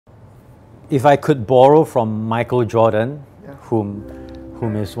if I could borrow from Michael Jordan, Yeah.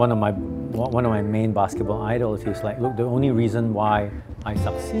 whom is one of my main basketball idols, he's like, look, the only reason why I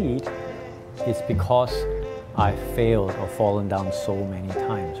succeed is because I failed or fallen down so many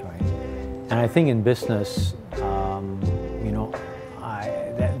times, right? And I think in business, you know,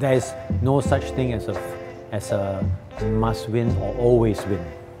 there's no such thing as a must win or always win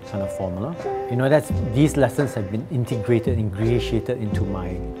kind of formula. You know, these lessons have been integrated, ingratiated into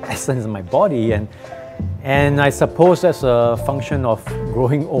my essence, my body, and I suppose that's a function of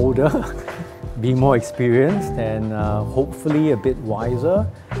growing older, being more experienced, and hopefully a bit wiser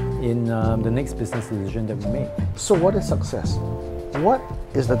in the next business decision that we make. So what is success? What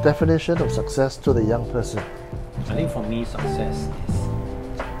is the definition of success to the young person? I think for me, success is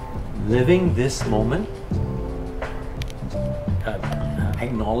living this moment,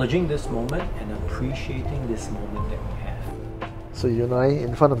 acknowledging this moment, and appreciating this moment that we have. So you and I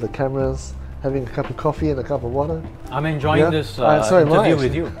in front of the cameras, having a cup of coffee and a cup of water. I'm enjoying this sorry, interview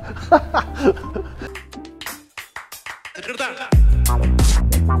with you.